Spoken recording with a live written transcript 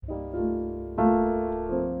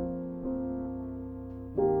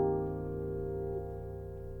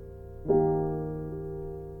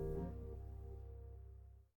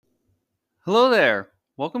Hello there.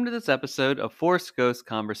 Welcome to this episode of Force Ghost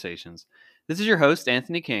Conversations. This is your host,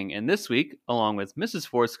 Anthony King, and this week, along with Mrs.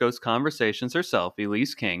 Force Ghost Conversations herself,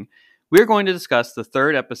 Elise King, we're going to discuss the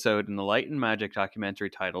third episode in the Light and Magic documentary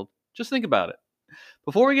titled Just Think About It.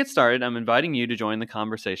 Before we get started, I'm inviting you to join the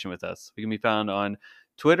conversation with us. We can be found on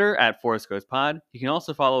Twitter at Force Ghost Pod. You can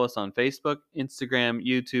also follow us on Facebook, Instagram,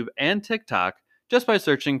 YouTube, and TikTok just by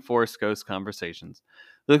searching Force Ghost Conversations.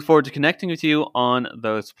 We look forward to connecting with you on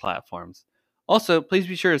those platforms. Also, please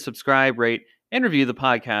be sure to subscribe, rate, and review the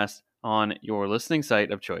podcast on your listening site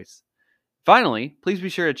of choice. Finally, please be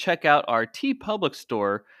sure to check out our TeePublic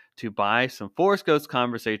store to buy some Force Ghost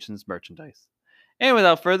Conversations merchandise. And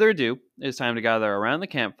without further ado, it's time to gather around the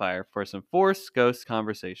campfire for some Force Ghost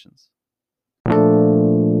Conversations.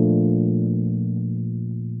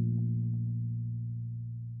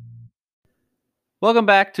 Welcome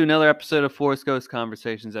back to another episode of Force Ghost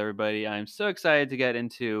Conversations, everybody. I'm so excited to get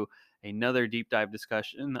into another deep dive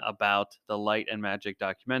discussion about the Light and Magic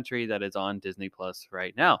documentary that is on Disney Plus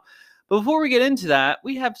right now. But before we get into that,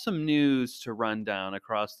 we have some news to run down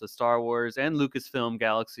across the Star Wars and Lucasfilm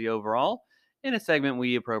galaxy overall in a segment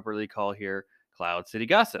we appropriately call here Cloud City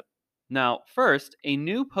Gossip. Now, first, a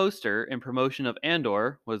new poster in promotion of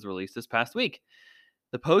Andor was released this past week.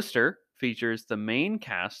 The poster features the main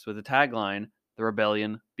cast with the tagline, "The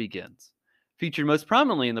Rebellion Begins." Featured most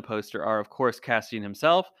prominently in the poster are, of course, Cassian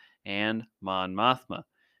himself and Mon Mothma.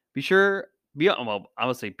 Be on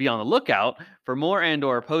the lookout for more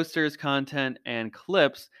Andor posters, content, and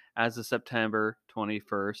clips as the September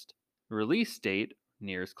 21st release date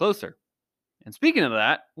nears closer. And speaking of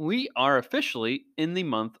that, we are officially in the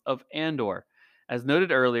month of Andor. As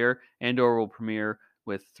noted earlier, Andor will premiere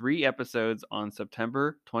with 3 episodes on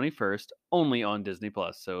September 21st, only on Disney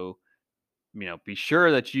Plus. So, be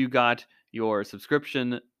sure that you got your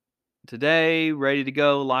subscription today, ready to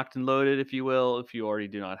go, locked and loaded, if you will. If you already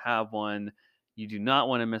do not have one, you do not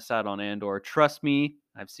want to miss out on Andor. Trust me,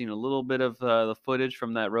 I've seen a little bit of the footage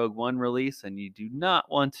from that Rogue One release, and you do not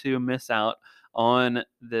want to miss out on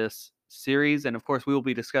this series. And of course, we will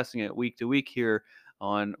be discussing it week to week here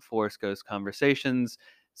on Force Ghost Conversations.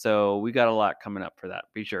 So we got a lot coming up for that.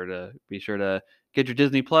 Be sure to get your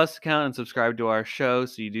Disney Plus account and subscribe to our show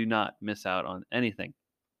so you do not miss out on anything.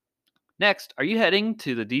 Next, are you heading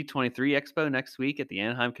to the D23 Expo next week at the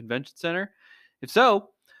Anaheim Convention Center? If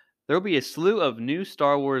so, there will be a slew of new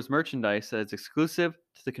Star Wars merchandise that is exclusive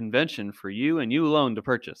to the convention for you and you alone to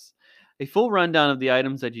purchase. A full rundown of the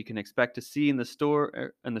items that you can expect to see in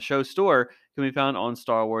the show store can be found on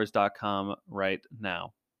StarWars.com right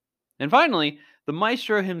now. And finally, the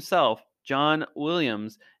maestro himself, John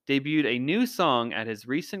Williams, debuted a new song at his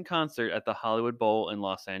recent concert at the Hollywood Bowl in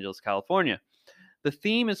Los Angeles, California. The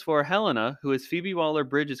theme is for Helena, who is Phoebe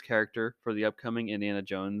Waller-Bridge's character for the upcoming Indiana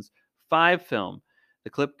Jones 5 film.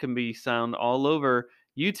 The clip can be found all over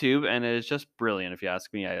YouTube, and it is just brilliant, if you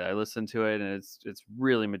ask me. I listened to it, and it's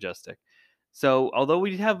really majestic. So, although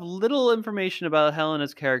we have little information about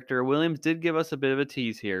Helena's character, Williams did give us a bit of a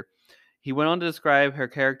tease here. He went on to describe her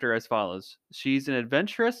character as follows: she's an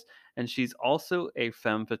adventuress, and she's also a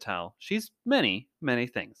femme fatale. She's many, many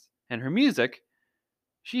things. And her music,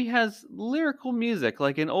 she has lyrical music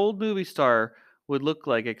like an old movie star would look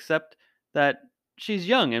like, except that she's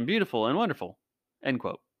young and beautiful and wonderful. End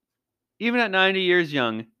quote. Even at 90 years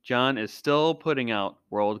young, John is still putting out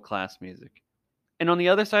world-class music. And on the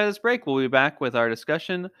other side of this break, we'll be back with our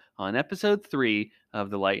discussion on episode 3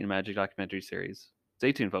 of the Light and Magic documentary series.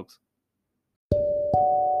 Stay tuned, folks.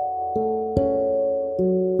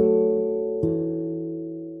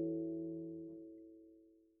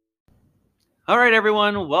 All right,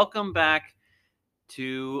 everyone, welcome back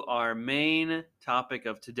to our main topic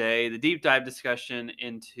of today, the deep dive discussion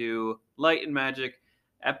into Light and Magic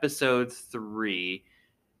episode 3.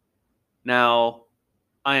 Now,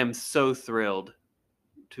 I am so thrilled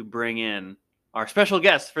to bring in our special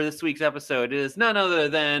guest for this week's episode. It is none other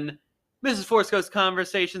than Mrs. Force Ghost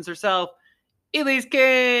Conversations herself, Elise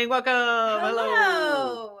King. Welcome.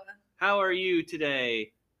 Hello. How are you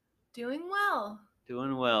today? Doing well.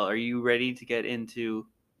 Doing well. Are you ready to get into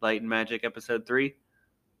Light and Magic episode 3?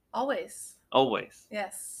 Always. Always.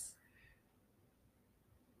 Yes.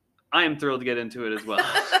 I am thrilled to get into it as well.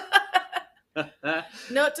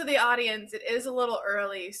 Note to the audience, it is a little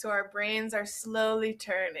early, so our brains are slowly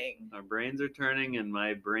turning. Our brains are turning, and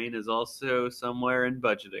my brain is also somewhere in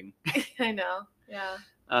budgeting. I know, yeah.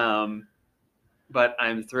 But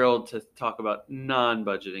I'm thrilled to talk about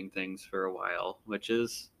non-budgeting things for a while, which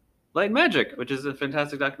is Light and Magic, which is a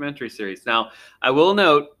fantastic documentary series. Now, I will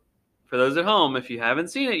note, for those at home, if you haven't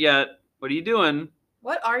seen it yet, what are you doing?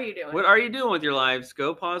 What are you doing? What are you doing with your lives?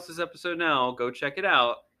 Go pause this episode now. Go check it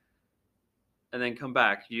out. And then come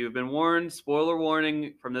back. You've been warned. Spoiler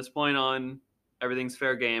warning. From this point on, everything's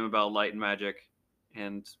fair game about light and magic.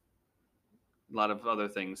 And a lot of other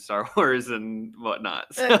things, Star Wars and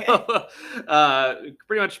whatnot. So,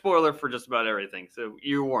 pretty much spoiler for just about everything. So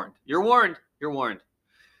you're warned. You're warned. You're warned.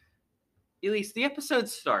 Elise, the episode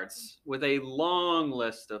starts with a long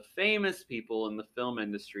list of famous people in the film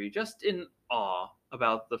industry just in awe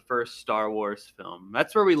about the first Star Wars film.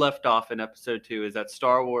 That's where we left off in episode 2, is that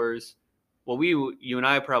Star Wars, well, you and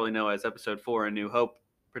I probably know as episode 4, A New Hope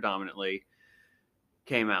predominantly,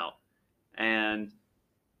 came out. And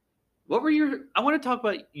what were I want to talk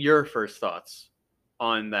about your first thoughts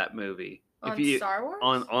on that movie. On Star Wars?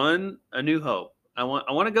 On A New Hope. I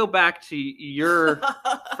want to go back to your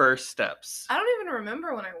first steps. I don't even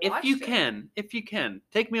remember when I watched it. If you can,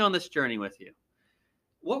 take me on this journey with you.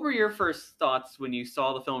 What were your first thoughts when you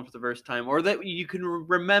saw the film for the first time, or that you can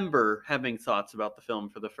remember having thoughts about the film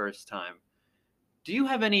for the first time? Do you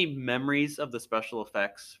have any memories of the special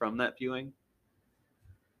effects from that viewing?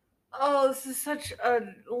 Oh, this is such a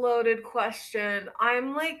loaded question.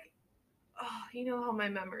 I'm like, oh, you know how my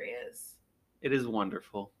memory is. It is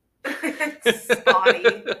wonderful. It's spotty.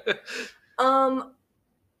 I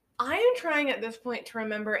am trying at this point to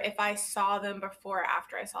remember if I saw them before or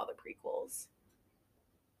after I saw the prequels.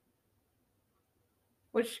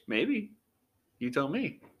 Which maybe. You tell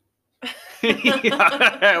me.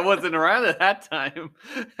 I wasn't around at that time.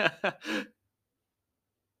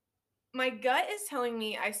 My gut is telling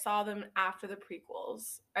me I saw them after the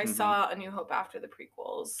prequels. I saw A New Hope after the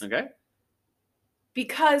prequels. Okay.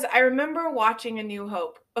 Because I remember watching A New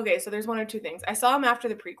Hope. Okay, so there's one or two things. I saw them after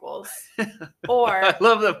the prequels. Or I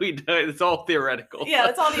love that we do it. It's all theoretical. Yeah,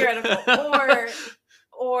 it's all theoretical.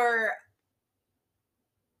 Or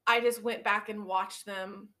I just went back and watched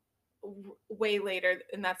them way later,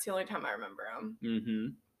 and that's the only time I remember them. Mm-hmm.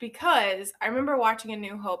 Because I remember watching A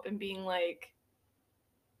New Hope and being like,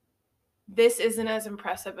 this isn't as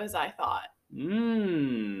impressive as I thought.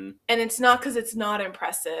 And it's not because it's not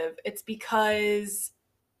impressive. It's because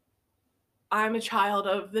I'm a child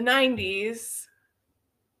of the 90s.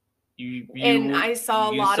 And I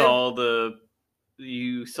saw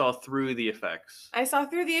you saw through the effects. I saw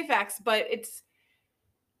through the effects, but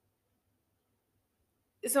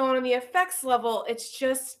so on the effects level, it's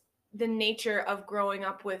just the nature of growing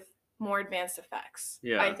up with more advanced effects.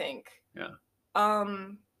 Yeah. I think. Yeah.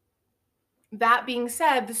 That being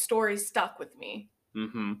said, the story stuck with me.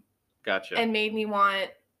 Mm-hmm. Gotcha. And made me want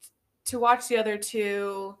to watch the other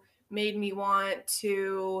two, made me want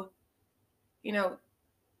to,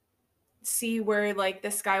 see where, like, the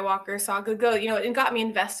Skywalker saga go, it got me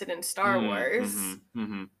invested in Star Wars.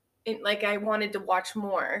 Mm-hmm. And, I wanted to watch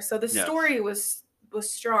more. So the story was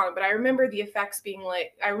strong, but I remember the effects being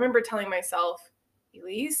I remember telling myself,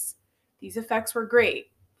 Elise, these effects were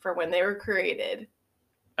great for when they were created.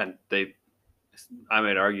 And I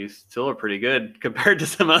might argue, still are pretty good compared to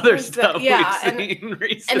some other stuff we've seen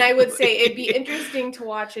recently. And I would say it'd be interesting to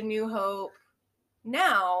watch A New Hope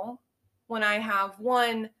now when I have,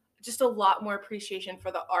 just a lot more appreciation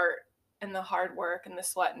for the art and the hard work and the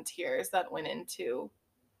sweat and tears that went into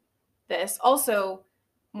this. Also,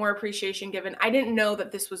 more appreciation given I didn't know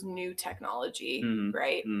that this was new technology,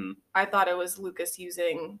 right? I thought it was Lucas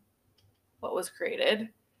using what was created.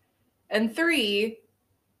 And 3,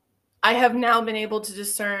 I have now been able to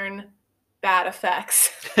discern bad effects.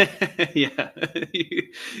 Yeah.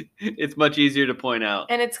 It's much easier to point out.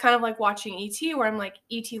 And it's kind of like watching E.T., where I'm like,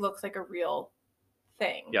 E.T. looks like a real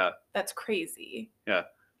thing. Yeah. That's crazy. Yeah.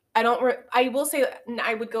 I will say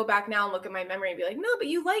I would go back now and look at my memory and be like, no, but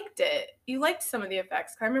you liked it. You liked some of the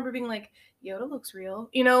effects. I remember being like, Yoda looks real.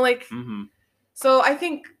 So I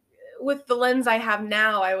think with the lens I have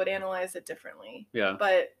now, I would analyze it differently. Yeah.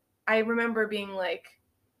 But I remember being like,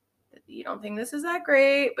 you don't think this is that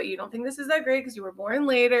great, but you don't think this is that great because you were born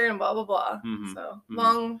later and blah, blah, blah. So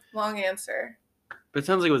long answer. But it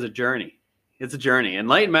sounds like it was a journey. It's a journey. And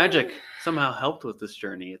light and magic somehow helped with this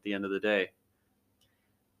journey at the end of the day.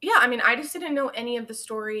 Yeah, I mean, I just didn't know any of the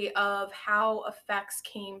story of how effects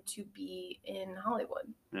came to be in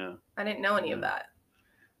Hollywood. Yeah. I didn't know any of that.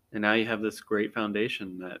 And now you have this great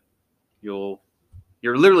foundation that you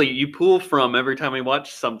pull from every time we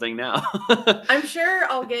watch something now. I'm sure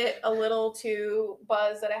I'll get a little too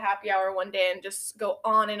buzzed at a happy hour one day and just go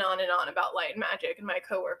on and on and on about light and magic, and my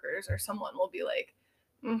coworkers or someone will be like,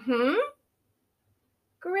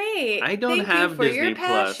 great. I don't have for Disney your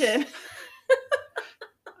passion. Plus.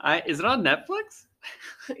 Is it on Netflix?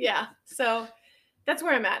 Yeah. So that's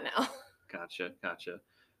where I'm at now. Gotcha.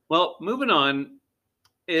 Well, moving on.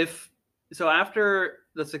 After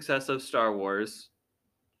the success of Star Wars,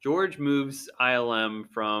 George moves ILM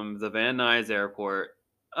from the Van Nuys Airport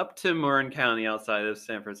up to Marin County outside of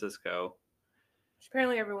San Francisco, Which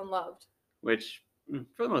apparently everyone loved. which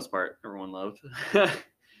for the most part everyone loved.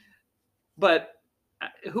 But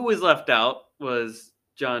who was left out was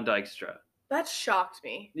John Dykstra. That shocked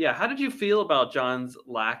me. Yeah, how did you feel about John's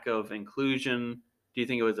lack of inclusion? Do you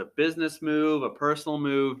think it was a business move, a personal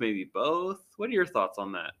move, maybe both? What are your thoughts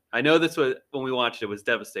on that? I know this was, when we watched it, was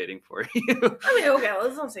devastating for you. I mean, okay,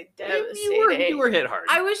 let's not say devastating. You were hit hard.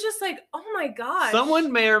 I was just like, oh my gosh. Someone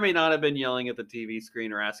may or may not have been yelling at the TV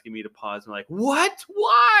screen or asking me to pause and like, what?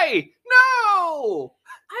 Why? No!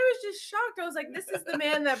 I was just shocked. I was like, this is the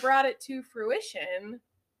man that brought it to fruition.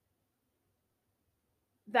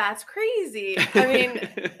 That's crazy. I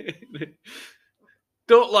mean,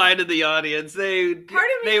 don't lie to the audience. They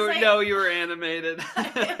like, know you were animated.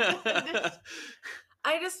 I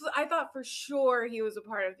thought for sure he was a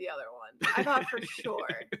part of the other one. I thought for sure.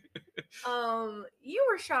 You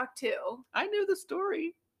were shocked too. I knew the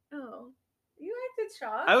story. Oh, you acted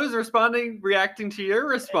shocked. I was reacting to your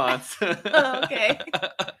response. Oh, okay.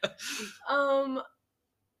 I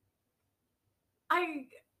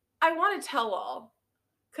want to tell all,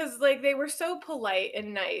 because like they were so polite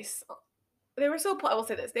and nice. I will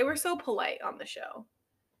say this. They were so polite on the show.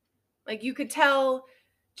 Like you could tell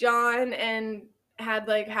John and had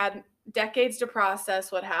decades to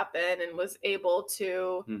process what happened and was able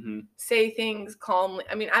to say things calmly.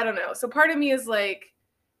 I mean, I don't know. So part of me is like,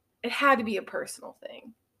 it had to be a personal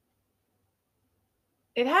thing.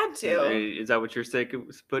 It had to. Is that what you're sick of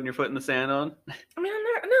putting your foot in the sand on? I mean, I'm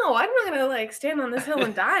not gonna like stand on this hill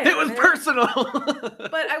and die. It was personal.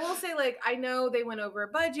 But I will say, like, I know they went over a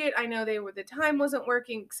budget. I know the time wasn't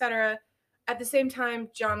working, etc. At the same time,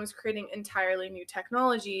 John was creating entirely new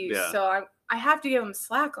technology. Yeah. So I have to give him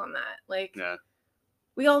slack on that. Like,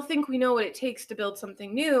 we all think we know what it takes to build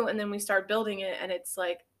something new, and then we start building it, and it's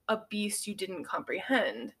like a beast you didn't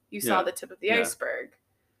comprehend. You saw the tip of the iceberg.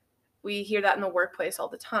 We hear that in the workplace all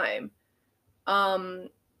the time.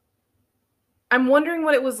 I'm wondering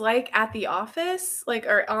what it was like at the office, like,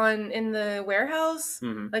 or in the warehouse,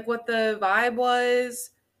 like what the vibe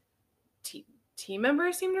was. Team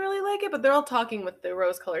members seem to really like it, but they're all talking with the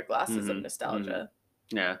rose-colored glasses of nostalgia.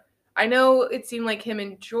 Yeah. I know it seemed like him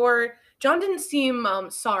and John didn't seem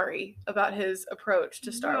sorry about his approach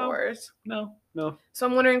to Star Wars. No. So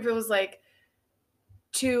I'm wondering if it was like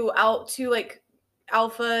two like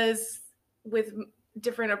alphas with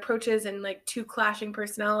different approaches and like two clashing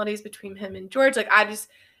personalities between him and George. Like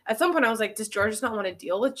at some point I was like, does George just not want to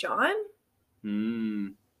deal with John?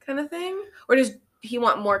 Kind of thing? Or does he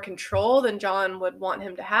want more control than John would want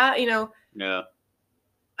him to have? Yeah.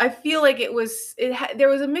 I feel like there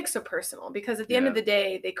was a mix of personal, because at the end of the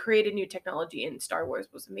day, they created new technology and Star Wars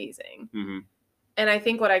was amazing. And I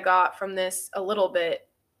think what I got from this a little bit,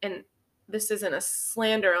 and this isn't a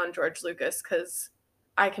slander on George Lucas, because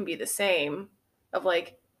I can be the same, of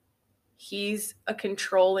like, he's a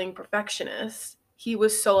controlling perfectionist. He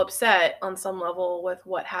was so upset on some level with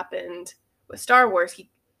what happened with Star Wars.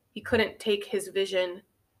 He couldn't take his vision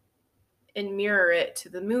and mirror it to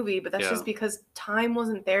the movie, but that's just because time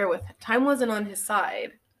wasn't on his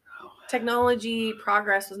side. Technology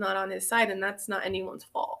progress was not on his side, and that's not anyone's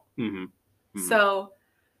fault. So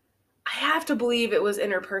I have to believe it was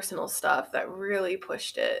interpersonal stuff that really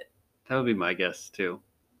pushed it. That would be my guess too.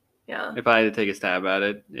 Yeah. If I had to take a stab at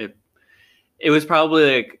it, it was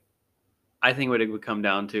probably like, I think what it would come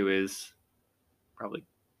down to is probably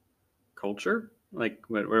culture. Like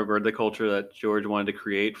whatever the culture that George wanted to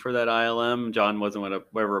create for that ILM, John wasn't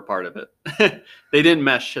whatever a part of it. They didn't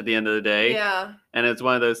mesh at the end of the day. Yeah. And it's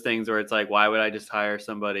one of those things where it's like, why would I just hire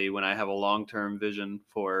somebody when I have a long-term vision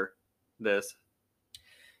for this?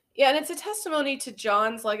 Yeah, and it's a testimony to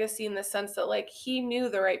John's legacy in the sense that, like, he knew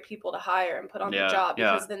the right people to hire and put on the job,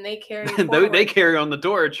 because then they carry forward they carry on the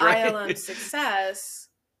torch, right? ILM's success.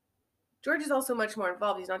 George is also much more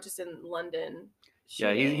involved. He's not just in London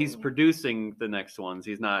shooting. Yeah, he's producing the next ones.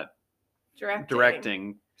 He's not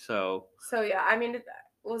directing. So yeah, I mean,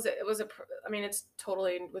 it's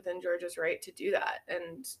totally within George's right to do that,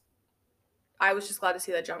 and I was just glad to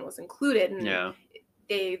see that John was included. And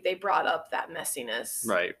they brought up that messiness.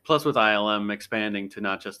 Right. Plus with ILM expanding to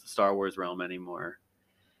not just the Star Wars realm anymore.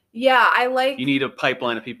 Yeah, you need a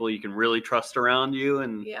pipeline of people you can really trust around you.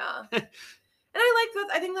 And yeah. And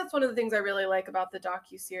I think that's one of the things I really like about the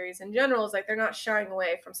docuseries in general, is like they're not shying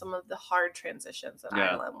away from some of the hard transitions that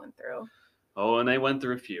ILM went through. Oh, and they went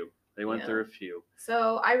through a few.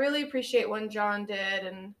 So I really appreciate when John did,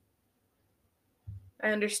 and I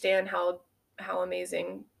understand how how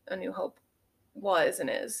amazing A New Hope was and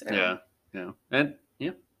is. Yeah. And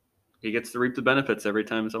yeah, he gets to reap the benefits every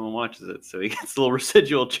time someone watches it, so he gets a little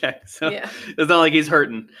residual check. So Yeah. it's not like he's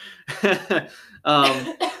hurting.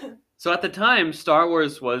 So at the time, Star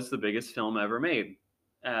Wars was the biggest film ever made.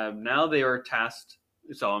 Now they are tasked.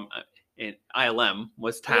 So ILM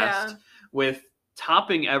was tasked with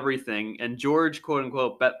topping everything, and George, quote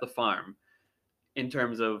unquote, bet the farm in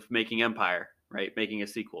terms of making Empire, right? Making a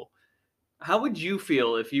sequel. How would you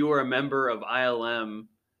feel if you were a member of ILM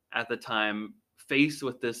at the time, faced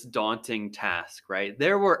with this daunting task, right?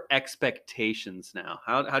 There were expectations now.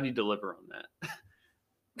 How do you deliver on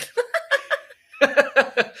that?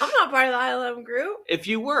 I'm not part of the ILM group. If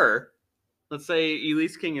you were, let's say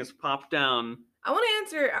Elise King has popped down. I want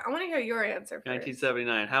to hear your answer first.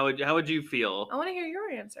 1979. How would you feel? I want to hear your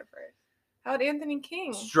answer first. How would Anthony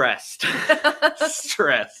King? Stressed.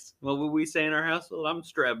 Stressed. What would we say in our household? I'm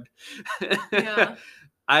strebbed. Yeah.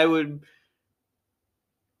 I would,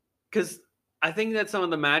 because I think that some of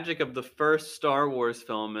the magic of the first Star Wars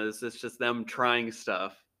film is it's just them trying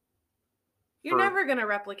stuff. You're never gonna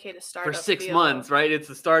replicate a startup for 6 feel. months, right? It's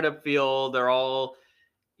a startup feel. They're all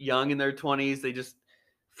young in their 20s.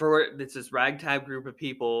 It's this ragtag group of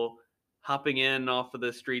people hopping in off of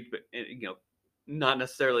the street, but not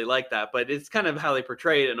necessarily like that, but it's kind of how they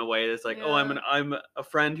portray it in a way. It's like, oh, I'm a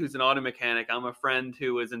friend who's an auto mechanic. I'm a friend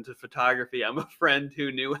who was into photography. I'm a friend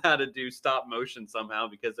who knew how to do stop motion somehow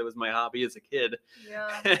because it was my hobby as a kid.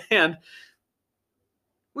 Yeah. And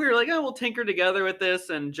we were like, oh, we'll tinker together with this.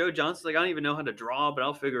 And Joe Johnston's like, I don't even know how to draw, but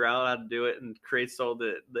I'll figure out how to do it, and creates all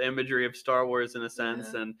the imagery of Star Wars in a sense.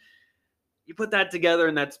 Yeah. And you put that together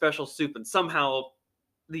in that special soup, and somehow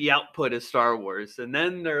the output is Star Wars. And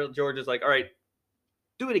then George is like, all right,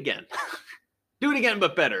 do it again. Do it again,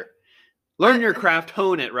 but better. Learn your craft,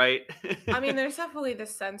 hone it, right? I mean, there's definitely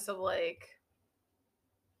this sense of like,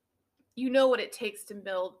 you know what it takes to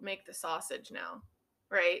make the sausage now,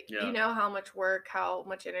 right? Yeah. You know how much work, how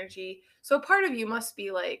much energy. So a part of you must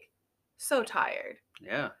be like so tired.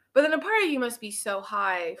 Yeah. But then a part of you must be so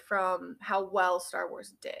high from how well Star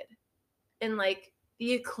Wars did and like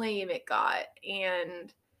the acclaim it got.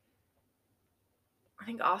 And I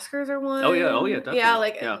think Oscars are one. Oh yeah, definitely.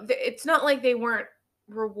 Yeah, it's not like they weren't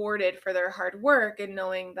rewarded for their hard work and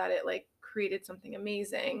knowing that it like created something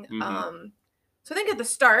amazing. Mm-hmm. So I think at the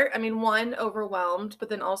start, I mean, 1, overwhelmed, but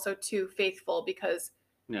then also 2, faithful, because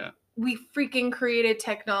we freaking created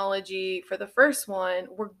technology for the first one.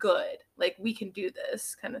 We're good. Like, we can do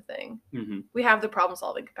this kind of thing. Mm-hmm. We have the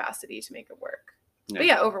problem-solving capacity to make it work. Yeah. But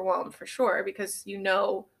yeah, overwhelmed for sure, because you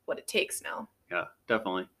know what it takes now. Yeah,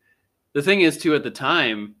 definitely. The thing is, too, at the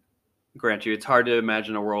time, grant you, it's hard to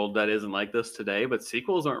imagine a world that isn't like this today, but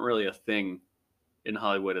sequels aren't really a thing in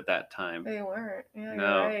Hollywood at that time. They weren't. Yeah,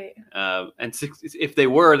 no. You're right. And if they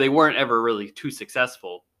were, they weren't ever really too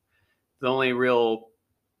successful. The only real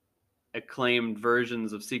acclaimed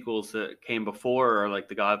versions of sequels that came before are like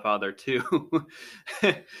The Godfather 2.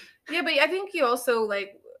 Yeah, but I think you also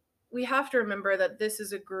like, we have to remember that this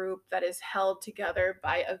is a group that is held together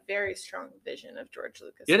by a very strong vision of George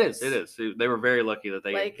Lucas. It is. They were very lucky that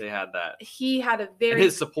they had that. He had and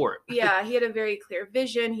his support. Yeah, he had a very clear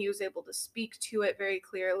vision. He was able to speak to it very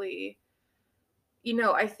clearly. You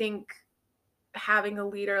know, I think having a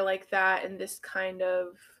leader like that in this kind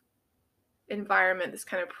of environment, this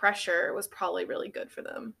kind of pressure, was probably really good for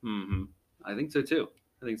them. Mm-hmm. I think so too.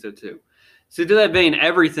 So to that vein,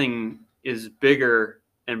 everything is bigger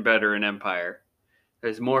and better in Empire.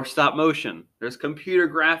 There's more stop motion. There's computer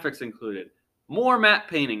graphics included. More matte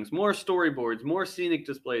paintings, more storyboards, more scenic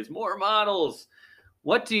displays, more models.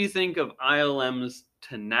 What do you think of ILM's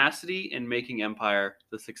tenacity in making Empire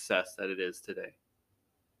the success that it is today?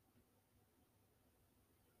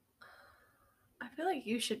 I feel like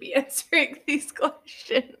you should be answering these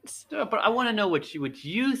questions. No, but I want to know what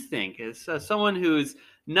you think as someone who's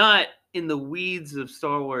not in the weeds of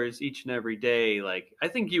Star Wars each and every day. Like, I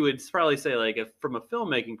think you would probably say, like, if from a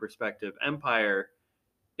filmmaking perspective, Empire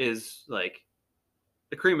is like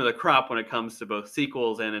the cream of the crop when it comes to both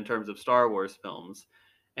sequels and in terms of Star Wars films.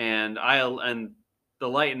 And the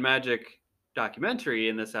Light and Magic documentary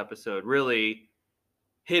in this episode really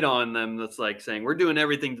hit on them. That's like saying, we're doing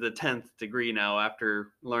everything to the 10th degree now after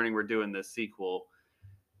learning we're doing this sequel.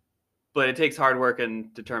 But it takes hard work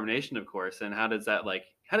and determination, of course. And how does that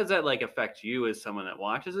affect you as someone that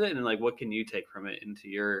watches it? And like, what can you take from it into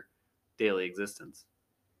your daily existence?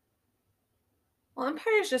 Well,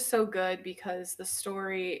 Empire is just so good because the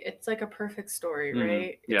story, it's like a perfect story,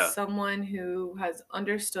 right? Yeah. It's someone who has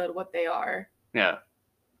understood what they are. Yeah.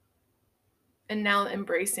 And now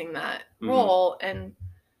embracing that role. And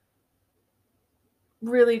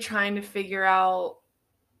really trying to figure out,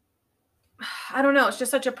 I don't know, it's just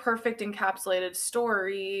such a perfect encapsulated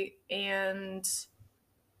story, and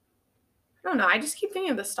I don't know, I just keep thinking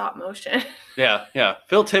of the stop motion. Yeah, yeah.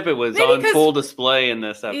 Phil Tippett was Maybe on full display in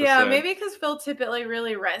this episode. Yeah, maybe because Phil Tippett like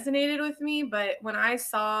really resonated with me, but when I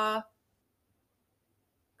saw,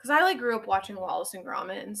 because I like grew up watching Wallace and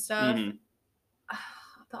Gromit and stuff. Mhm.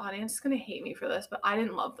 The audience is gonna hate me for this, but I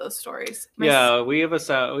didn't love those stories. Yeah, we have a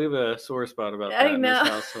sore spot about that in this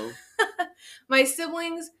household. My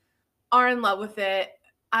siblings are in love with it.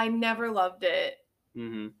 I never loved it.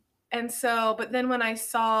 Mm-hmm. And so, but then when I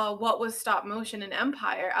saw what was stop motion in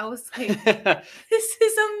Empire, I was like, this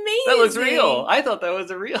is amazing. That looks real. I thought that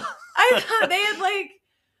was a real. I thought they had like,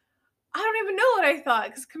 I don't even know what I thought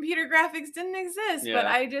because computer graphics didn't exist, but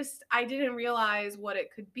I didn't realize what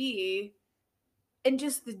it could be. And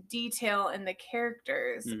just the detail and the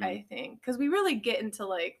characters, Mhm. I think. Because we really get into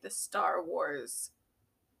like the Star Wars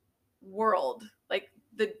world. Like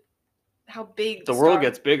how big the world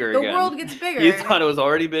gets bigger again. The world gets bigger. You thought it was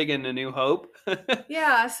already big in A New Hope?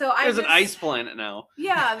 Yeah, so there's an ice planet now.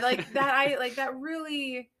 Yeah, like that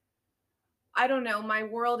really, I don't know, my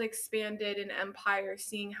world expanded in Empire,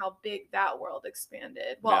 seeing how big that world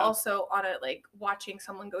expanded, while also on it, like watching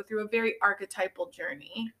someone go through a very archetypal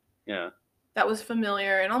journey. Yeah. That was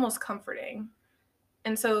familiar and almost comforting.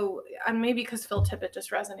 And so maybe because Phil Tippett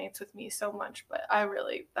just resonates with me so much, but I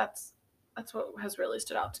really, that's what has really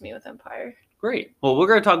stood out to me with Empire. Great. Well, we're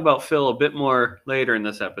going to talk about Phil a bit more later in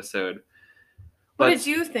this episode. What did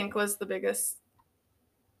you think was the biggest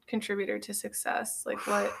contributor to success? Like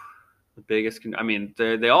what? The biggest, I mean,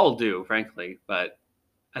 they all do, frankly, but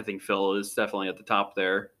I think Phil is definitely at the top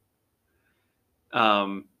there.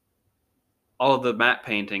 All of the matte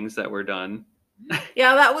paintings that were done.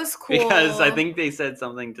 Yeah, that was cool. Because I think they said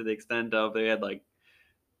something to the extent of they had like,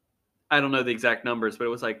 I don't know the exact numbers, but it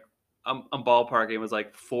was like, I'm ballparking, it was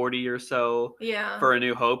like 40 or so for A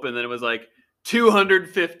New Hope, and then it was like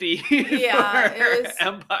 250 yeah, it was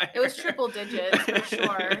Empire. It was triple digits for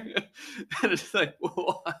sure. And it's like,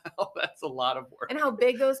 wow, that's a lot of work. And how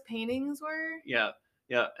big those paintings were. Yeah,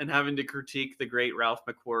 and having to critique the great Ralph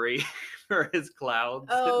McQuarrie for his clouds.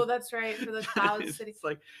 Oh, that's right, for the Cloud City. It's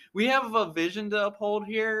like, we have a vision to uphold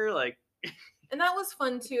here, like. And that was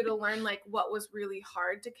fun too, to learn like what was really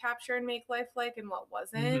hard to capture and make lifelike and what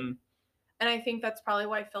wasn't. Mm-hmm. And I think that's probably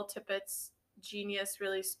why Phil Tippett's genius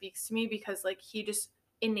really speaks to me, because like he just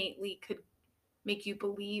innately could make you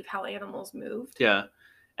believe how animals moved. Yeah.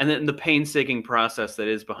 And then the painstaking process that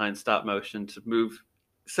is behind stop motion to move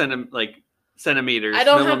centimeters. I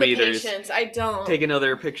don't have the patience. I don't. Take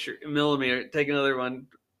another picture, millimeter, take another one.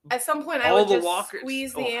 At some point, I would just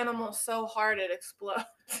squeeze the animal so hard it explodes.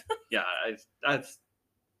 Yeah, that's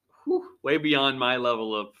way beyond my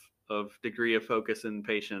level of degree of focus and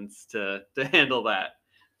patience to handle that,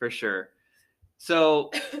 for sure. So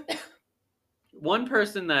one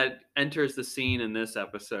person that enters the scene in this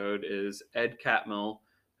episode is Ed Catmull,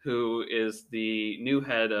 who is the new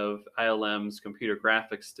head of ILM's computer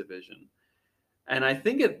graphics division. And I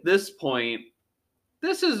think at this point,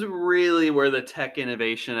 this is really where the tech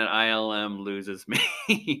innovation at ILM loses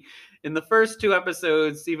me. In the first two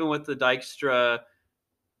episodes, even with the Dykstra,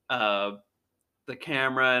 the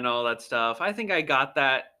camera and all that stuff, I think I got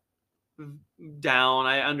that down.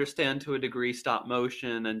 I understand to a degree stop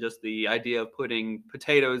motion and just the idea of putting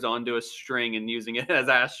potatoes onto a string and using it as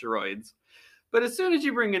asteroids. But as soon as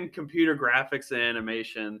you bring in computer graphics and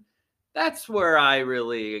animation, that's where I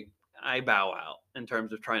bow out in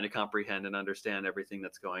terms of trying to comprehend and understand everything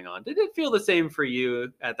that's going on. Did it feel the same for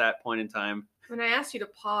you at that point in time? When I asked you to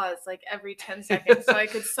pause like every 10 seconds so I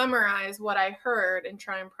could summarize what I heard and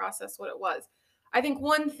try and process what it was. I think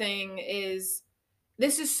one thing is,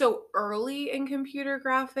 this is so early in computer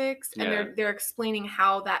graphics, and they're explaining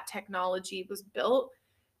how that technology was built,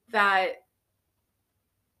 that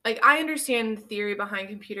like I understand the theory behind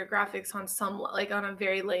computer graphics on some, like on a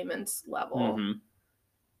very layman's level. Mm-hmm.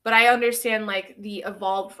 But I understand like the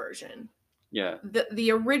evolved version. Yeah.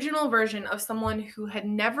 The original version of someone who had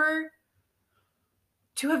never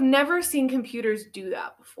seen computers do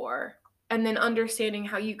that before, and then understanding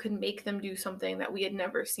how you could make them do something that we had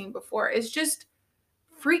never seen before is just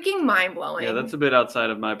freaking mind-blowing. Yeah, that's a bit outside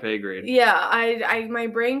of my pay grade. Yeah, I my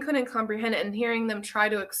brain couldn't comprehend it, and hearing them try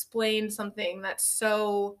to explain something that's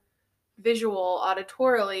so visual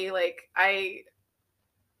auditorily, like it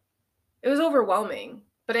was overwhelming.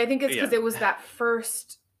 But I think it's because it was that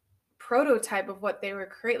first prototype of what they were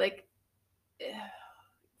creating. Like,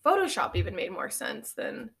 Photoshop even made more sense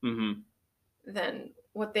than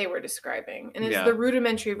what they were describing. And it's the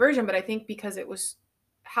rudimentary version, but I think because it was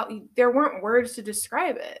there weren't words to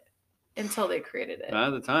describe it until they created it.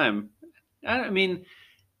 Not at the time. I mean,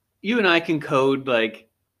 you and I can code like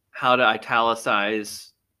how to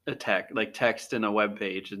italicize a text in a web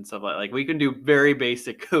page and stuff like we can do very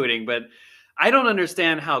basic coding, but I don't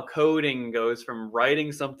understand how coding goes from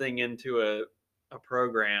writing something into a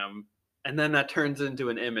program and then that turns into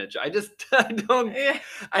an image. I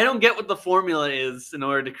don't get what the formula is in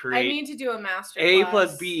order to I create need to do a master A class.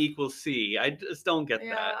 plus B equals C. I just don't get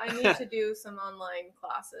Yeah, that. I need to do some online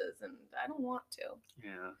classes, and I don't want to.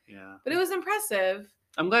 Yeah. But it was impressive.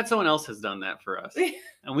 I'm glad someone else has done that for us,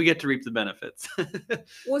 and we get to reap the benefits.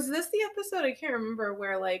 Was this the episode? I can't remember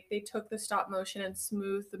where like they took the stop motion and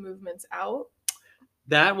smoothed the movements out.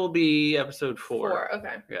 That will be episode 4.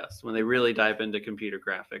 Okay. Yes, when they really dive into computer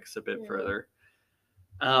graphics a bit Yeah. further.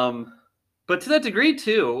 But to that degree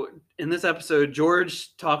too, in this episode,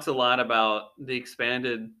 George talks a lot about the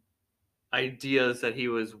expanded ideas that he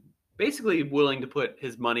was basically willing to put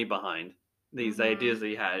his money behind. These ideas that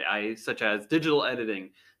he had, such as digital editing,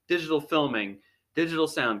 digital filming, digital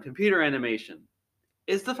sound, computer animation.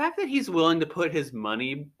 Is the fact that he's willing to put his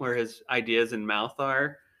money where his ideas and mouth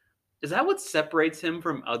are, is that what separates him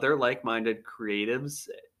from other like-minded creatives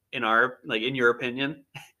in your opinion?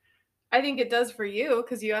 I think it does for you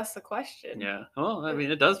because you asked the question. Yeah. Well, I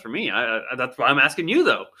mean, it does for me. That's why I'm asking you,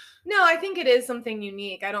 though. No, I think it is something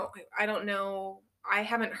unique. I don't know. I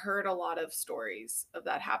haven't heard a lot of stories of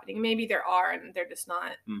that happening. Maybe there are, and they're just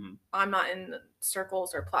not. Mm-hmm. I'm not in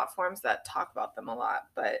circles or platforms that talk about them a lot.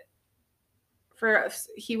 But for us,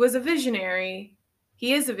 he was a visionary.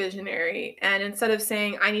 He is a visionary. And instead of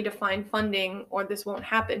saying, I need to find funding or this won't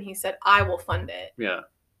happen, he said, I will fund it. Yeah.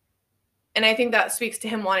 And I think that speaks to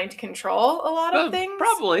him wanting to control a lot of things.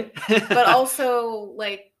 Probably. But also,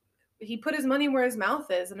 like, he put his money where his mouth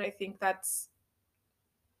is. And I think that's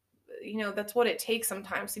what it takes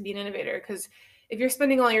sometimes to be an innovator. Because if you're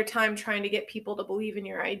spending all your time trying to get people to believe in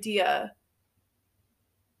your idea,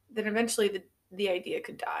 then eventually the idea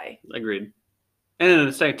could die. Agreed. And in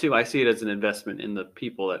a second, too, I see it as an investment in the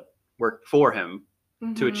people that work for him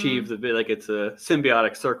to achieve it's a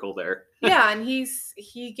symbiotic circle there. Yeah, and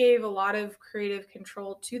he gave a lot of creative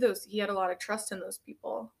control to those. He had a lot of trust in those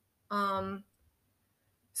people. So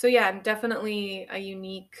yeah, definitely a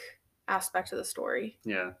unique aspect of the story.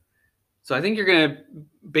 Yeah. So I think you're going to,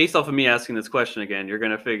 based off of me asking this question again, you're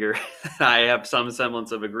going to figure I have some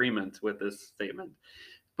semblance of agreement with this statement.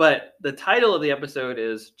 But the title of the episode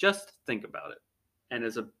is Just Think About It. And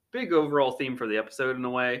is a big overall theme for the episode in a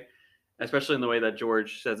way, especially in the way that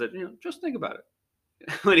George says it, just think about it.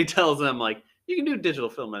 When he tells them, like, you can do digital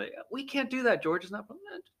film editing. We can't do that, George. It's not,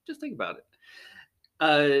 just think about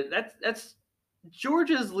it. That's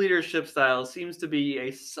George's leadership style seems to be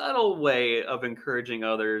a subtle way of encouraging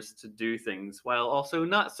others to do things while also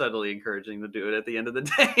not subtly encouraging them to do it at the end of the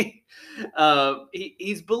day.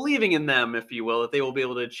 He's believing in them, if you will, that they will be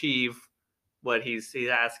able to achieve what he's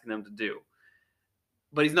asking them to do.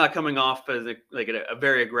 But he's not coming off as a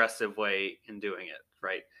very aggressive way in doing it,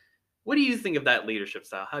 right? What do you think of that leadership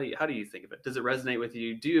style? How do you think of it? Does it resonate with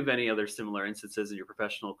you? Do you have any other similar instances in your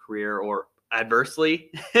professional career, or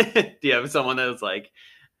adversely? Do you have someone that was like,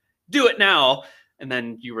 do it now, and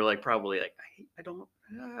then you were like, probably like, I don't.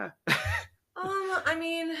 I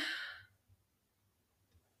mean,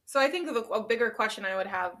 so I think a bigger question I would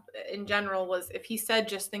have in general was, if he said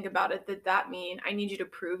just think about it, did that mean I need you to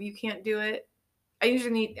prove you can't do it? I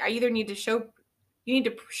either need to show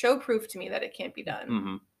proof to me that it can't be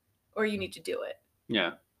done, or you need to do it.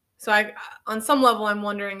 Yeah. So on some level, I'm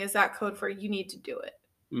wondering, is that code for you need to do it?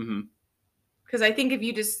 Because I think if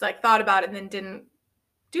you just like thought about it and then didn't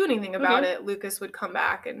do anything about it, Lucas would come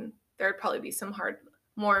back and there'd probably be some hard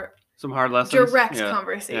lessons, direct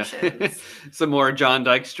conversations. Yeah. Some more John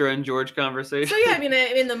Dykstra and George conversations. So yeah, I mean,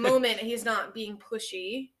 in the moment, he's not being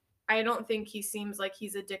pushy. I don't think he seems like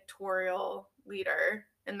he's a dictatorial leader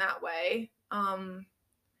in that way.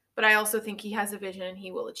 But I also think he has a vision and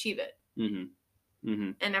he will achieve it.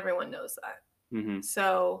 And everyone knows that.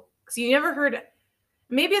 So, because you never heard,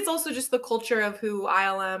 maybe it's also just the culture of who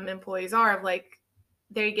ILM employees are, of like,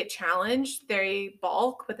 they get challenged, they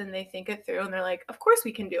balk, but then they think it through and they're like, of course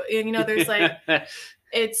we can do it. And, there's like,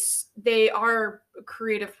 they are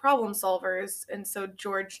creative problem solvers. And so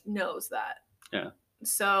George knows that. Yeah.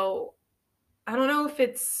 So I don't know if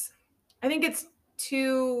I think it's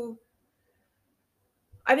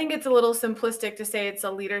a little simplistic to say it's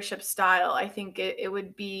a leadership style. I think it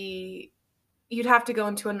would be, you'd have to go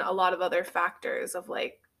into a lot of other factors of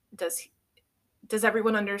like, does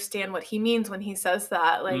everyone understand what he means when he says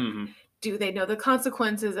that? Like, do they know the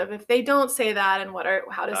consequences of if they don't say that, and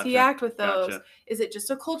how does he Gotcha. act with those? Gotcha. Is it just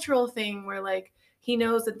a cultural thing where like he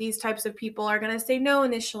knows that these types of people are going to say no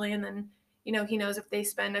initially, and then he knows if they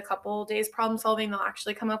spend a couple days problem solving, they'll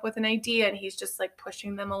actually come up with an idea, and he's just like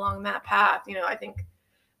pushing them along that path. I think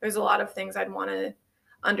there's a lot of things I'd want to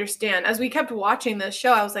understand. As we kept watching this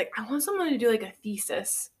show, I was like, I want someone to do like a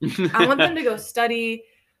thesis. I want them to go study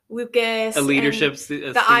Lucas, a leadership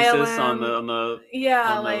thesis ILM, on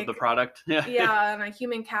the product. Yeah, and a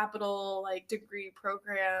human capital like degree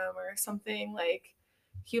program or something, like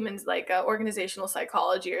humans, like organizational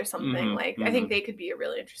psychology or something. I think they could be a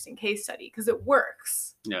really interesting case study because it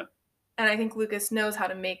works. Yeah. And I think Lucas knows how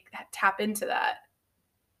to tap into that.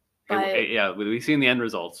 But, we've seen the end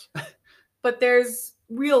results. But there's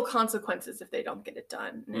real consequences if they don't get it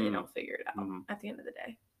done and they don't figure it out at the end of the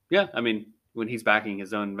day. Yeah, I mean, when he's backing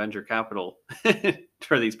his own venture capital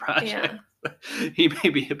for these projects, he may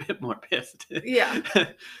be a bit more pissed. Yeah.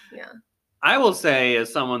 Yeah. I will say,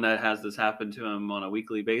 as someone that has this happen to him on a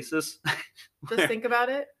weekly basis, just think about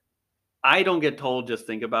it. I don't get told just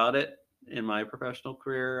think about it in my professional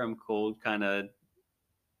career. I'm cold, kind of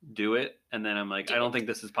do it. And then I'm like, I don't think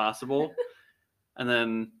this is possible. And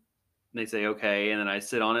then they say, okay. And then I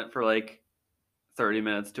sit on it for like 30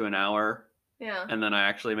 minutes to an hour. Yeah. And then I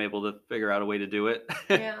actually am able to figure out a way to do it.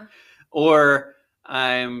 Yeah. Or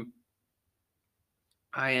I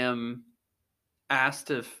am asked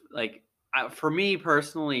if, like, for me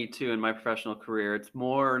personally too, in my professional career, it's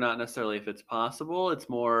more not necessarily if it's possible, it's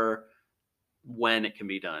more when it can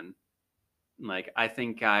be done. Like, I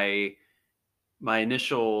think my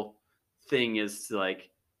initial thing is to, like,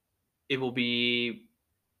 it will be,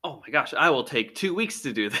 oh my gosh, I will take 2 weeks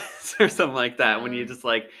to do this or something like that. When you just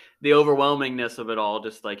like the overwhelmingness of it all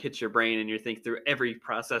just like hits your brain and you think through every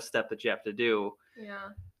process step that you have to do. Yeah.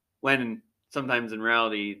 When sometimes in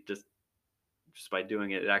reality, just by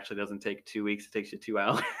doing it, it actually doesn't take 2 weeks. It takes you 2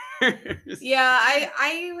 hours. Yeah,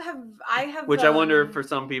 I have. Which I wonder, for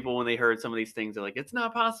some people, when they heard some of these things, they're like, "It's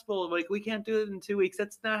not possible. Like, we can't do it in 2 weeks.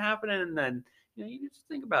 That's not happening." And then you just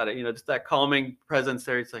think about it. Just that calming presence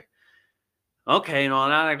there. It's like, okay, now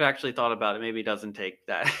I've actually thought about it. Maybe it doesn't take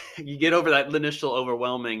that. You get over that initial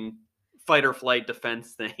overwhelming fight or flight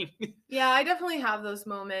defense thing. Yeah, I definitely have those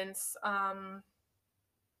moments.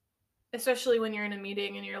 Especially when you're in a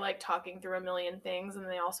meeting and you're like talking through a million things and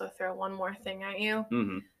they also throw one more thing at you.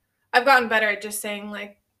 Mm-hmm. I've gotten better at just saying,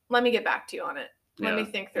 like, let me get back to you on it. Let me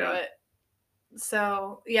think through it.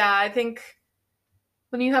 So, yeah, I think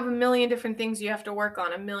when you have a million different things you have to work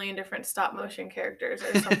on, a million different stop motion characters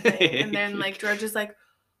or something, and then like George is like,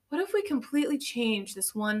 what if we completely change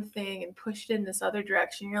this one thing and push it in this other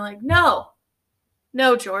direction? You're like, no,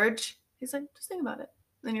 George. He's like, just think about it.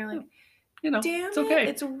 And you're like, damn it's okay.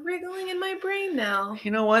 It's wriggling in my brain now. You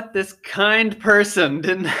know what? This kind person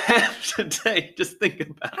didn't have to take. Just think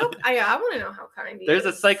about it. I want to know how kind he is. There's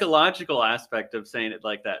a psychological aspect of saying it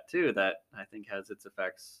like that too that I think has its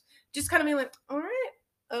effects. Just kind of being like, all right,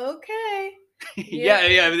 okay. Yeah.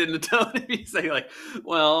 In the tone if you say like,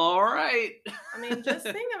 well, all right. I mean, just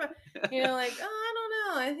think about it. Like, oh, I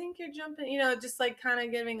don't know. I think you're jumping. Just like kind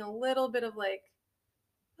of giving a little bit of like,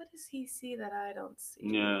 what does he see that I don't see?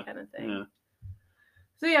 Yeah, kind of thing. Yeah.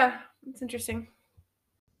 So yeah, it's interesting.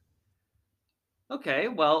 Okay,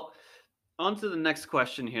 well, on to the next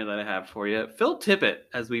question here that I have for you. Phil Tippett,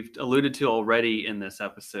 as we've alluded to already in this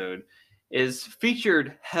episode, is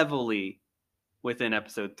featured heavily within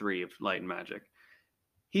episode 3 of Light and Magic.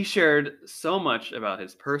 He shared so much about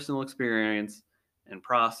his personal experience and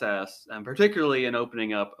process, and particularly in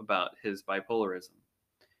opening up about his bipolarism.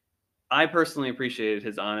 I personally appreciated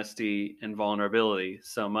his honesty and vulnerability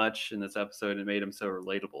so much in this episode. It made him so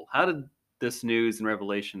relatable. How did this news and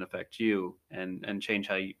revelation affect you and change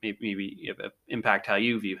how you maybe impact how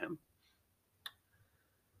you view him?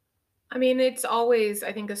 I mean, it's always,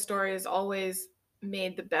 I think a story is always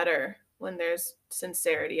made the better when there's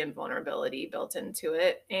sincerity and vulnerability built into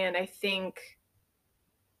it. And I think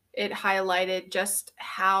it highlighted just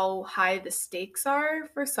how high the stakes are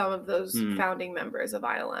for some of those founding members of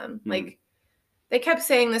ILM. Like, they kept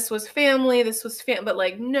saying this was family, but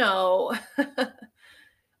like, no.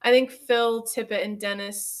 I think Phil Tippett and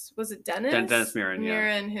Dennis, was it Dennis? Dennis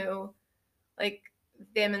Muren, who, like,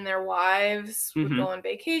 them and their wives would go on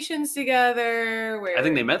vacations together. Where I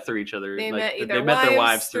think they met through each other. They met their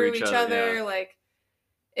wives through each other. Yeah. Like,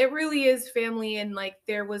 it really is family, and like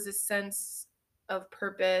there was a sense of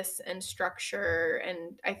purpose and structure,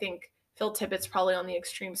 and I think Phil Tippett's probably on the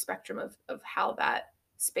extreme spectrum of how that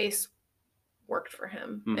space worked for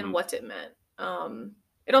him and what it meant.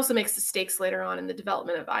 It also makes the stakes later on in the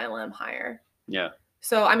development of ILM higher. Yeah.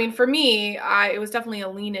 So, I mean, for me, it was definitely a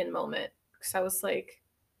lean in moment because I was like,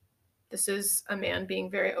 this is a man being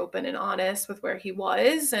very open and honest with where he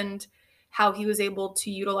was and how he was able to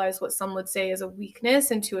utilize what some would say is a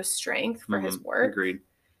weakness into a strength for his work. Agreed.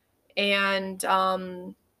 And I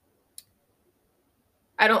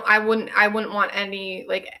wouldn't want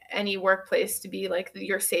any workplace to be like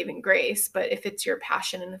your saving grace, but if it's your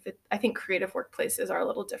passion and I think creative workplaces are a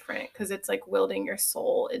little different because it's like wielding your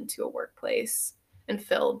soul into a workplace. And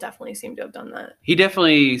Phil definitely seemed to have done that. He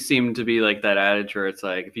definitely seemed to be like that adage where it's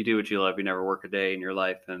like, if you do what you love, you never work a day in your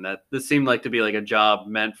life. And this seemed like to be like a job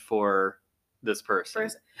meant for this person.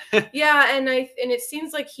 Yeah, and it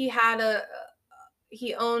seems like he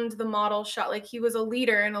owned the model shop. Like he was a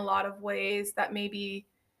leader in a lot of ways that maybe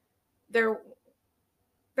there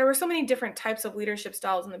were so many different types of leadership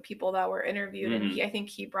styles in the people that were interviewed. Mm-hmm. And I think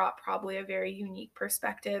he brought probably a very unique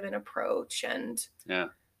perspective and approach. And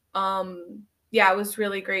it was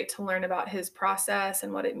really great to learn about his process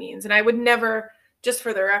and what it means. And I would never, just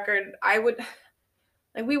for the record,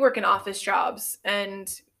 we work in office jobs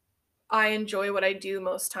and I enjoy what I do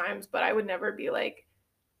most times, but I would never be like,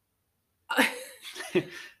 I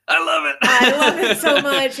love it. I love it so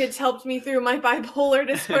much. It's helped me through my bipolar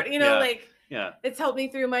disorder, it's helped me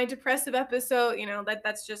through my depressive episode,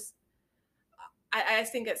 that's just, I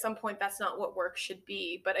think at some point that's not what work should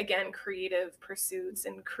be. But again, creative pursuits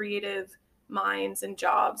and creative minds and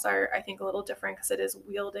jobs are, I think, a little different because it is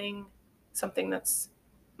wielding something that's,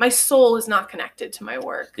 my soul is not connected to my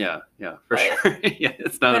work. Yeah, for sure. Yeah,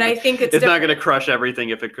 it's not. But I think it's not going to crush everything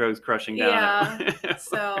if it goes crushing down. Yeah.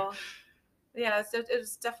 So, yeah,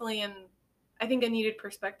 it's definitely I think a needed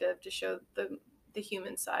perspective to show the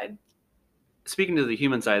human side. Speaking to the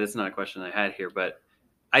human side, that's not a question I had here, but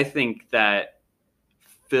I think that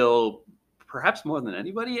Phil, perhaps more than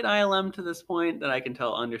anybody at ILM to this point that I can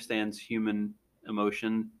tell, understands human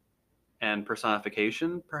emotion and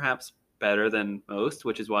personification perhaps better than most,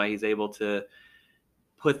 which is why he's able to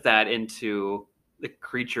put that into the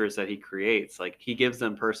creatures that he creates. Like he gives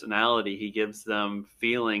them personality, he gives them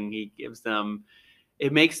feeling,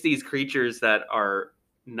 it makes these creatures that are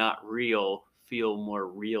not real feel more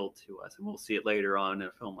real to us. And we'll see it later on in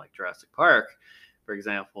a film like Jurassic Park, for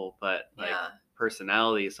example, but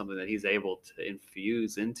personality is something that he's able to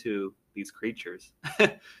infuse into these creatures.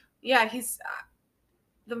 Yeah, he's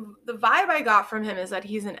the vibe I got from him is that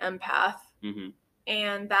he's an empath,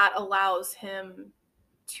 and that allows him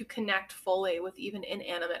to connect fully with even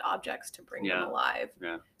inanimate objects to bring them alive.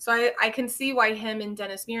 Yeah. So I can see why him and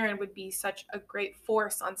Dennis Muren would be such a great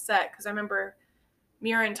force on set, because I remember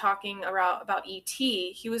Muren talking about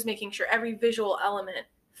E.T. He was making sure every visual element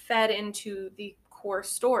fed into the core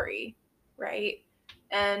story, right?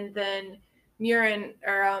 And then Muren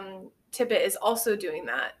or Tippett is also doing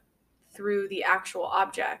that through the actual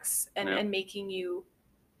objects and making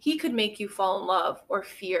he could make you fall in love or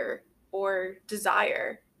fear or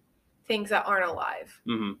desire things that aren't alive,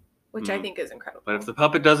 which I think is incredible. But if the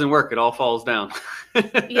puppet doesn't work, it all falls down.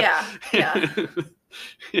 Yeah.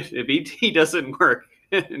 If E.T. doesn't work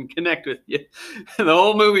and connect with you, the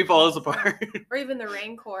whole movie falls apart. Or even the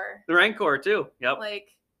Rancor. The Rancor too. Yep. Like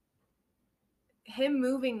him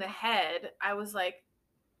moving the head, I was like,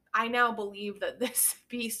 I now believe that this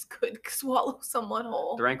beast could swallow someone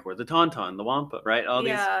whole. The Rancor, the Tauntaun, the Wampa, right? All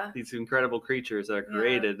these incredible creatures that are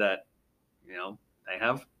created that,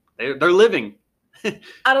 they're living.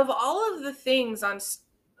 Out of all of the things on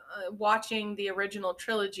watching the original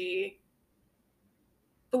trilogy,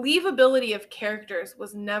 believability of characters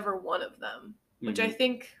was never one of them, which I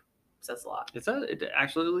think says a lot. It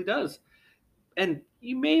absolutely does. And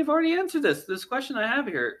you may have already answered this question I have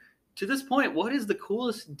here. To this point, what is the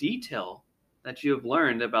coolest detail that you have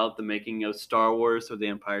learned about the making of Star Wars or The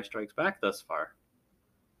Empire Strikes Back thus far?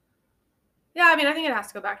 Yeah, I mean, I think it has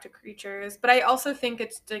to go back to creatures, but I also think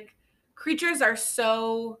it's like creatures are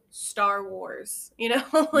so Star Wars,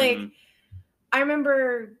 I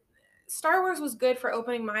remember Star Wars was good for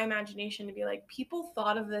opening my imagination to be like, people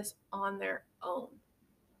thought of this on their own.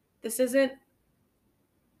 This isn't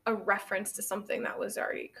a reference to something that was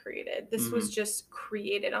already created. This was just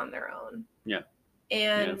created on their own. Yeah.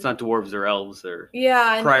 And it's not dwarves or elves or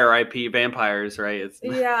prior IP vampires, right?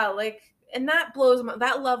 And that blows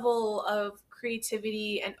that level of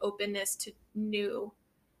creativity and openness to new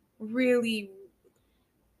really,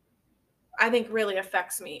 I think, really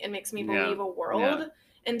affects me and makes me believe a world. Yeah.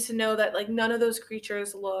 And to know that none of those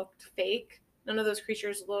creatures looked fake. None of those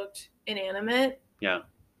creatures looked inanimate. Yeah.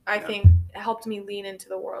 I think it helped me lean into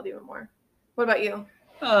the world even more. What about you?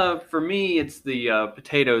 For me, it's the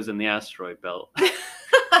potatoes in the asteroid belt.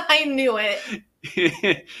 I knew it.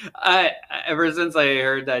 Ever since I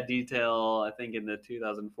heard that detail, I think in the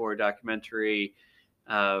 2004 documentary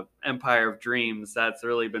Empire of Dreams, that's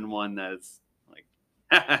really been one that's like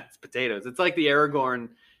it's potatoes. It's like the Aragorn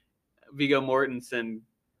Viggo Mortensen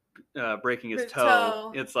breaking his His toe.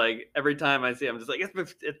 toe. It's like every time I see it, I'm just like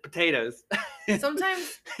it's potatoes.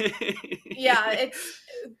 Sometimes, yeah, it's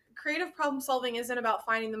creative problem solving isn't about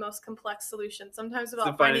finding the most complex solution. Sometimes It's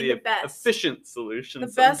about finding finding the best. efficient solution. The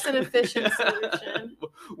best and efficient solution.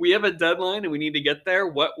 We have a deadline and we need to get there.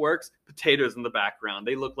 What works? Potatoes in the background.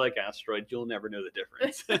 They look like asteroids. You'll never know the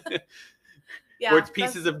difference. Yeah, or it's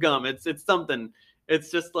pieces of gum. It's something.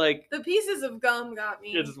 It's just like the pieces of gum got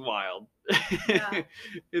me. it's wild. Yeah.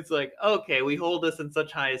 It's like, okay, we hold this in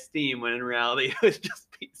such high esteem when in reality it was just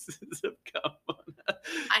pieces of gum.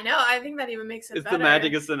 I know. I think that even makes it It's better. the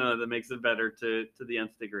magic of cinema that makes it better to the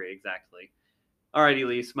nth degree. Exactly. All right,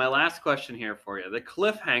 Elise, my last question here for you. The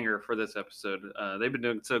cliffhanger for this episode. They've been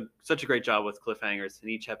doing such a great job with cliffhangers in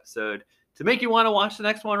each episode to make you want to watch the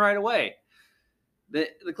next one right away. The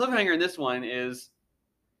cliffhanger in this one is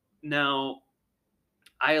now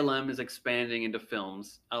ILM is expanding into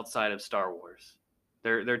films outside of Star Wars.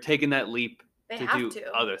 They're taking that leap to do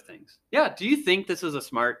other things. Yeah. Do you think this is a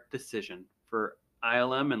smart decision for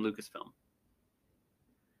ILM and Lucasfilm?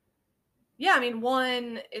 Yeah, I mean,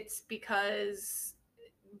 one, it's because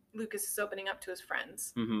Lucas is opening up to his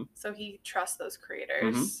friends. Mm-hmm. So he trusts those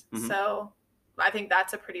creators. Mm-hmm. Mm-hmm. So I think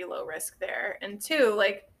that's a pretty low risk there. And two,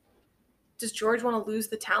 like, does George want to lose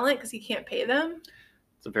the talent because he can't pay them?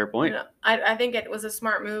 It's a fair point. You know, I think it was a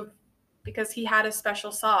smart move because he had a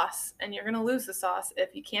special sauce, and you're going to lose the sauce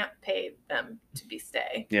if you can't pay them to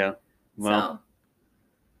stay. Yeah. Well,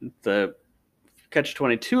 the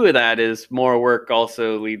catch-22 of that is more work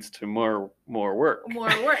also leads to more work.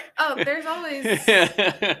 More work. Oh, there's always.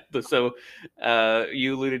 So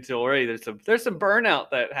you alluded to already. There's some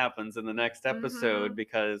burnout that happens in the next episode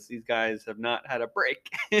because these guys have not had a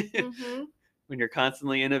break. When you're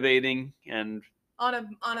constantly innovating and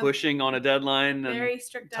pushing on a deadline very and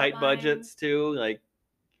strict tight budgets too, like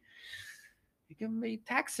it can be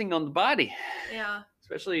taxing on the body. Yeah.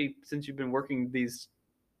 Especially since you've been working these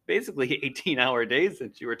basically 18-hour days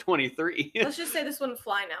since you were 23. Let's just say this wouldn't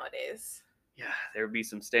fly nowadays. Yeah, there would be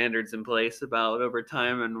some standards in place about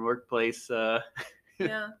overtime and workplace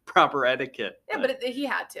proper etiquette. Yeah, but he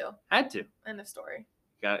had to. Had to. End of story.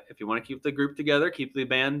 If you want to keep the group together, keep the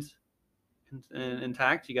band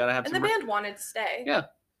intact, you got to have some... And the band wanted to stay. Yeah,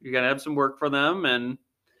 you got to have some work for them. And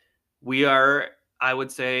we are, I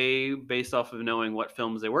would say, based off of knowing what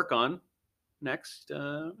films they work on, next,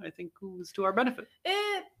 I think was to our benefit.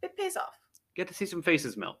 It pays off. Get to see some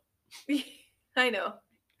faces melt. I know.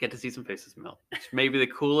 Get to see some faces melt. It's maybe the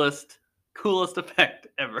coolest effect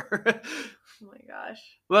ever. Oh my gosh.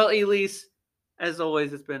 Well, Elise, as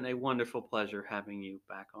always, it's been a wonderful pleasure having you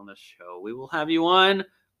back on the show. We will have you on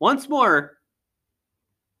once more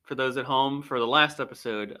for those at home for the last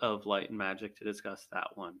episode of Light and Magic to discuss that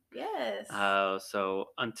one. Yes. So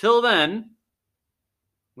until then,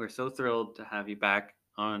 we're so thrilled to have you back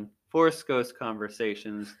on Force Ghost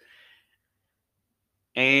Conversations.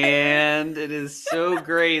 And it is so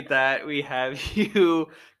great that we have you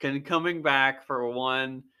coming back for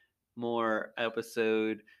one more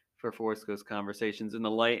episode for Force Ghost Conversations in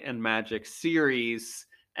the Light and Magic series.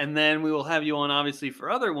 And then we will have you on, obviously, for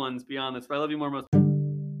other ones beyond this. But I love you more most.